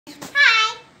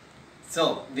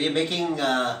So we're making,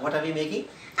 what are we making?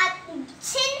 A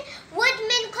Tin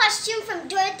Woodman costume from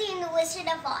Dorothy and the Wizard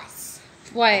of Oz.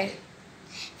 Why?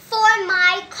 For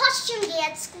my costume day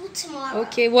at school tomorrow.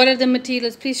 Okay, what are the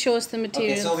materials? Please show us the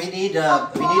materials. Okay, so we need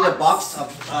a box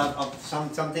of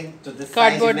something to this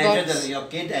Cardboard size. You measure box. your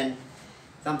kid and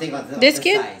something of This the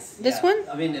kid? size. This Yeah. one?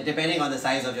 I mean, depending on the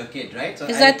size of your kid, right? So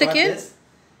Is I that the got kid? This.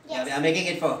 Yes. Yeah, I'm making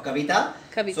it for Kavita.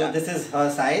 Kavita. So this is her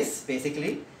size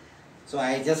basically. So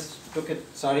I just took it.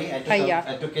 Sorry,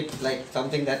 I took it like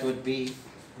something that would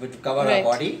cover Right. her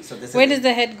body. So this. Where is does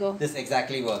the head go? This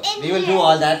exactly works. In We will do here.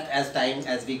 all that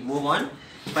as we move on.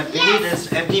 But we need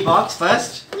this empty box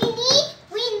first.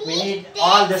 We need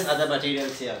all this other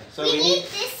materials here. So we need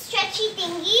this stretchy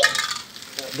thingy.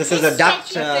 This is a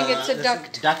duct. I think it's a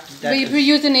duct. That We is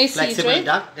use in ACs, flexible right?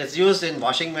 duct. It's used in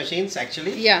washing machines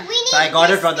actually. Yeah. We need So I got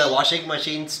it this from the thing. washing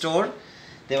machine store.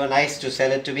 They were nice to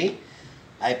sell it to me.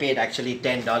 I paid actually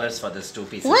 $10 for this 2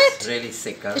 pieces. What? Really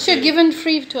sick. You should have given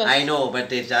free to us. I know, but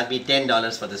they charged me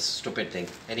 $10 for this stupid thing.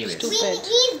 Anyways. Stupid.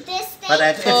 We need this thing. But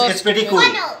it's pretty cool.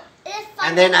 Funnel.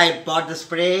 And then I bought the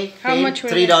spray. How paint, much were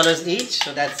 $3 each,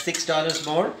 so that's $6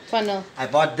 more. Funnel. I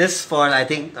bought this for I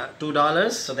think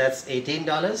 $2, so that's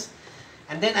 $18.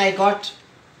 And then I got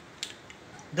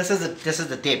this is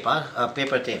the tape,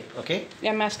 paper tape, okay.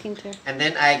 Yeah, I'm asking too. And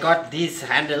then I got these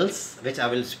handles, which I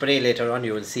will spray later on.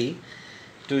 You will see.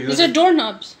 To use These are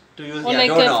doorknobs. to use or yeah, like,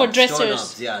 doorknobs, for dressers.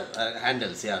 doorknobs, yeah,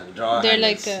 handles, yeah, drawer They're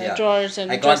handles, like yeah. drawers and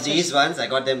I got dressers. these ones. I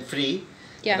got them free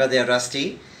Yeah. because they're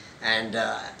rusty, and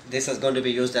this is going to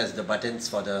be used as the buttons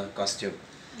for the costume.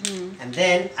 And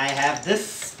then I have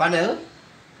this funnel, As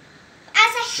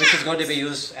a hat. which is going to be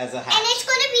used as a hat. And it's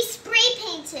going to be spray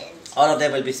painted. All of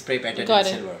them will be spray painted Got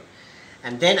in it. silver.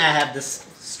 And then I have this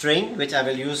string, which I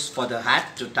will use for the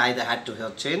hat, to tie the hat to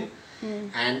her chin,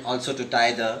 and also to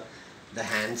tie the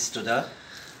hands to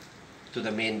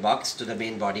the main box, to the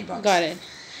main body box. Got it.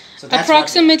 So that's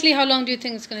Approximately how long do you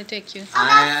think it's going to take you?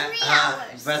 About 3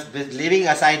 hours. But leaving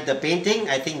aside the painting,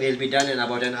 I think we'll be done in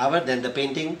about an hour. Then the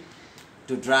painting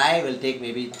to dry will take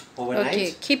maybe overnight.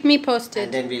 Okay, keep me And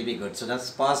posted. then we'll be good. So let's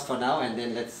pause for now and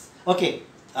then let's... Okay,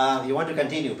 you want to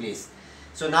continue, please.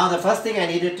 So now the first thing I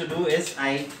needed to do is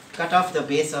I cut off the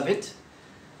base of it,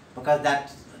 because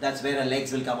that's where the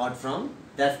legs will come out from.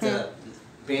 That's the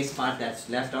base part that's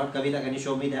left out. Kavita, can you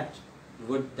show me that?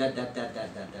 Wood, that.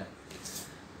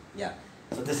 Yeah.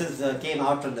 So this is came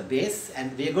out from the base,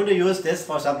 and we're going to use this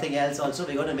for something else also.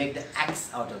 We're going to make the axe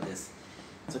out of this.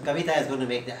 So Kavita is going to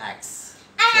make the axe.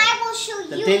 And I will show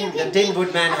The you. Tin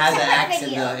Woodman has an separate axe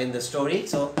video. in the story.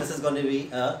 So this is going to be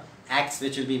a axe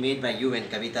which will be made by you and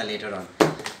Kavita later on.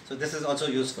 So this is also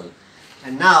useful.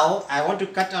 And now I want to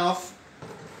cut off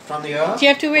from here. Do you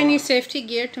have to wear any safety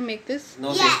gear to make this?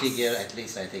 No Yes. safety gear at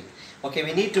least, I think. Okay,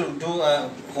 we need to do a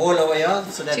hole over here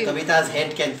so that Two. Kavita's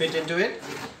head can fit into it.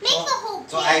 Make the whole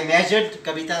So I measured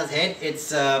Kavita's head.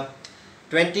 It's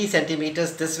 20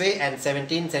 centimeters this way and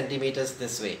 17 centimeters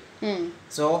this way.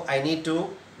 So I need to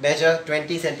measure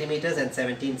 20 centimeters and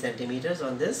 17 centimeters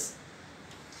on this.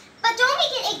 But don't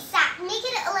make it exact. Make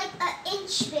it like an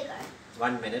inch bigger.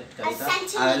 1 minute, Kavita.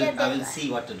 centimeter I will bigger. see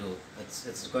what to do.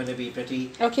 It's going to be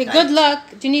pretty Okay, tight. good luck.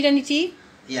 Do you need any tea?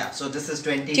 Yeah, so this is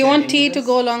 20 Do you want tea to centimeters.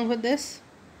 go along with this?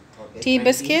 Okay, Tea 20.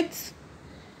 biscuits?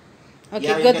 Okay,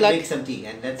 Yeah, we good can luck. make some tea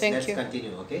and let's Thank you.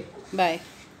 continue, okay? Bye.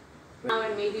 Now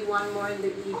and maybe one more in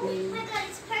the Oh evening. my god,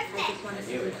 it's I just perfect. want to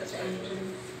see the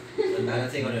suspension. The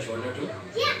balancing on your shoulder too?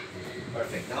 Yeah.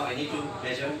 Perfect. Now I need to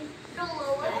measure Go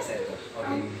lower. at the center.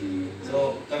 Okay.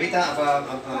 So, Kavita,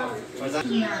 for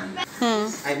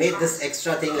example, I made this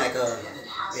extra thing like a,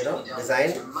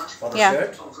 design for the Yeah.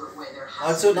 shirt.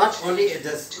 Also, not only a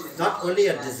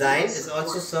design, it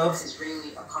also serves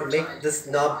to make this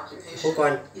knob hook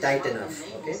on tight enough.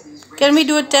 Okay. Can we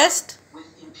do a test?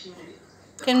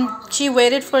 Can she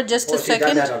wear it for just a She's done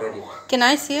second? that already. Can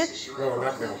I see it? No,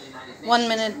 not now. 1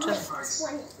 minute just.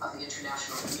 of the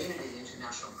international community, the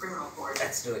International Criminal Court,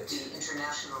 Let's do it. the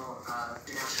international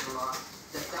law,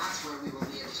 that's where we will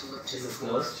be able to look to This is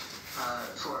closed.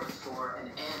 for an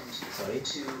end Sorry.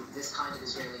 to this kind of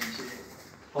Israeli impunity.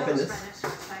 Open this.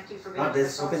 Thank you for being Not with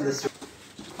this. us Open also.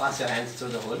 this. Pass your hands through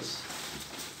the holes.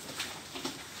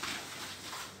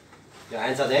 Your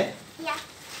hands are there. Yeah.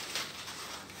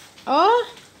 Oh,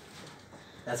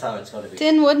 That's how it's going to be.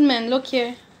 Tin Woodman, look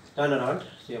here. Turn around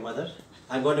to your mother.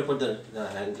 I'm going to put the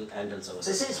handles over.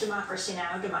 This is Democracy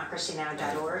Now,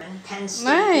 democracynow.org. And Penn State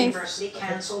Nice. University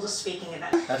canceled a speaking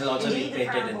event. That will also be Indeed, the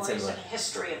painted Proud in Boys silver. have a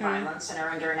history of violence and are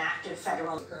under an active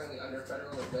federal... Currently under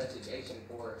federal investigation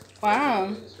for Wow.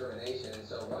 discrimination.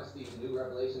 So once these new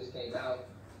revelations came out,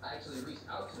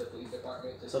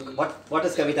 So what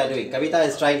is Kavita doing? Kavita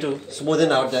is trying to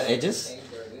smoothen out the edges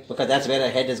because that's where her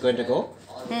head is going to go.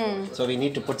 So we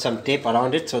need to put some tape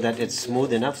around it so that it's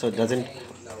smooth enough so it doesn't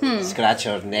scratch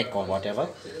her neck or whatever.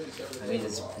 I mean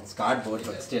it's cardboard,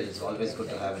 but still it's always good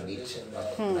to have a neat,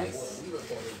 nice,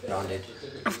 rounded.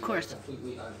 Of course.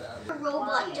 A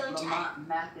robot, don't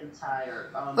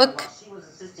I? Look.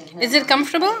 Is it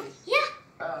comfortable? Yeah.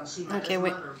 Okay,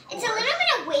 wait. It's a little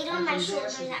bit of weight on my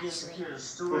shoulders,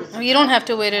 actually. You don't have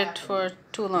to wear it for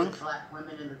too long.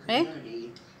 Right?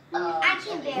 I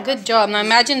can bear it. Good job. Now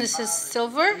imagine this is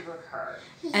silver.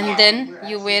 And then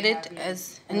you wear it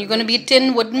as... And you're going to be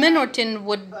Tin Woodman or Tin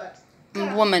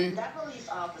Woman?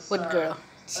 Wood Girl.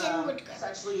 Tin Wood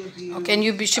Girl. Okay, and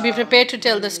you should be prepared to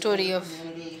tell the story of...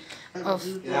 You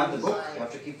have the book. You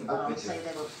have to keep the book with you.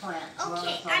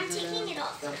 Okay, I'm taking it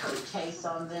off. Don't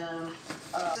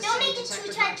make it too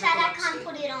tight that I can't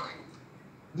put it on.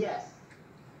 Yes.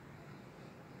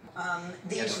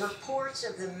 These reports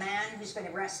of the man who's been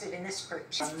arrested in this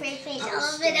It's pretty face. I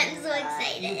love it. I'm so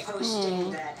excited.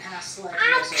 posting that Haslett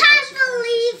I was a can't race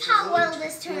believe how war well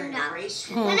this turned out.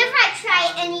 Whenever I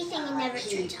try anything, it never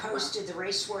He turns out well. posted the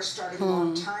race war started a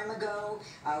long time ago.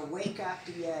 Wake up,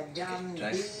 you dumb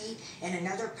bee. And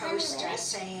another post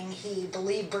saying he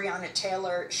believed Breonna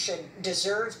Taylor should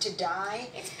deserve to die.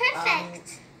 It's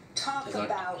perfect. Talk It's not-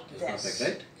 about it's this. perfect,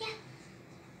 right? Yeah.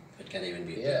 It can even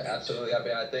be. Yeah, absolutely. I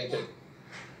mean, I think that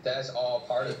that's all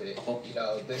part of it. You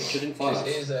know, this Shouldn't fall off.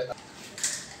 is a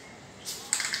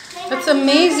That's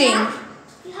amazing.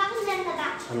 You haven't done the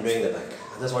back. I'm doing the back.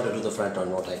 I just want to do the front on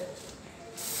more time.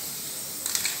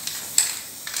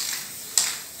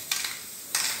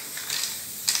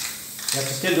 You have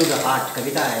to still do the heart,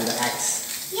 Kavita, and the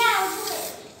axe. Yeah, I'll do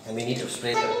it. And we need to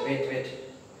spray the... Wait.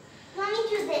 Let me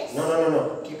do this.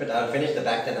 No. Keep it. I'll finish the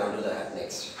back, then I'll do the hat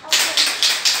next. Okay.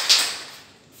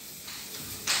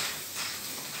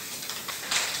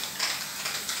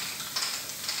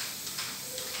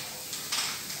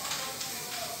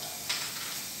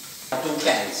 Two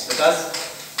cans because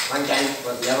one can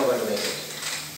was never going to make it.